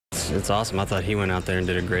It's awesome. I thought he went out there and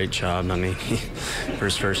did a great job. I mean, for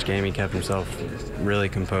his first game, he kept himself really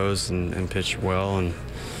composed and pitched well. And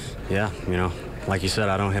yeah, you know, like you said,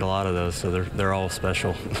 I don't hit a lot of those, so they're all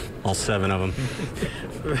special, all 7 of them.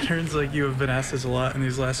 Veterans like you have been asked this a lot in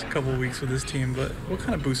these last couple of weeks with this team, but what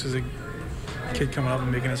kind of boost is a kid coming up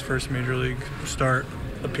and making his first major league start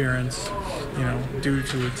appearance, you know, due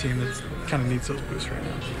to a team that kind of needs those boosts right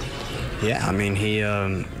now? Yeah, I mean, he, you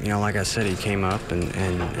know, like I said, he came up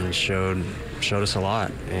and showed us a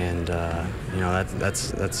lot, and you know,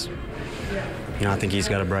 that's you know, I think he's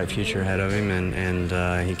got a bright future ahead of him, and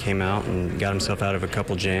he came out and got himself out of a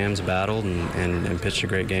couple jams, battled, and pitched a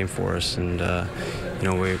great game for us, and you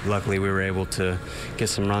know, luckily we were able to get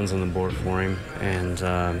some runs on the board for him and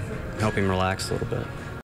help him relax a little bit.